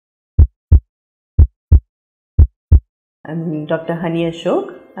I'm Dr.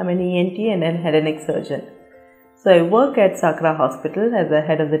 Ashok. I'm an ENT and a head and neck surgeon. So I work at Sakra Hospital as the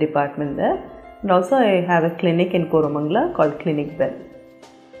head of the department there, and also I have a clinic in Koromangala called Clinic Bell.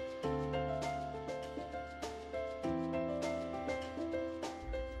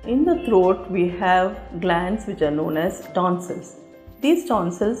 In the throat we have glands which are known as tonsils. These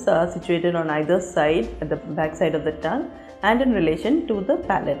tonsils are situated on either side at the back side of the tongue and in relation to the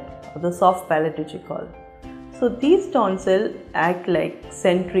palate, or the soft palate which we call. So these tonsils act like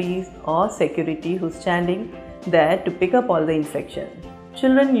sentries or security who's standing there to pick up all the infection.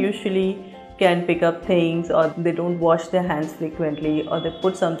 Children usually can pick up things, or they don't wash their hands frequently, or they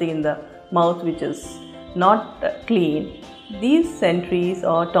put something in the mouth which is not clean. These sentries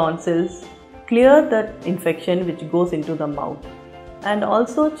or tonsils clear the infection which goes into the mouth. And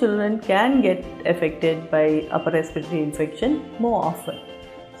also children can get affected by upper respiratory infection more often.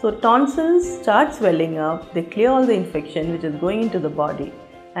 So tonsils start swelling up, they clear all the infection which is going into the body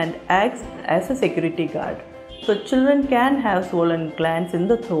and acts as a security guard. So children can have swollen glands in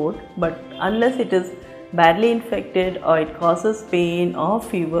the throat, but unless it is badly infected or it causes pain or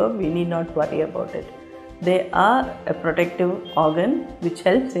fever, we need not worry about it. They are a protective organ which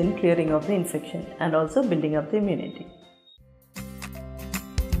helps in clearing of the infection and also building up the immunity.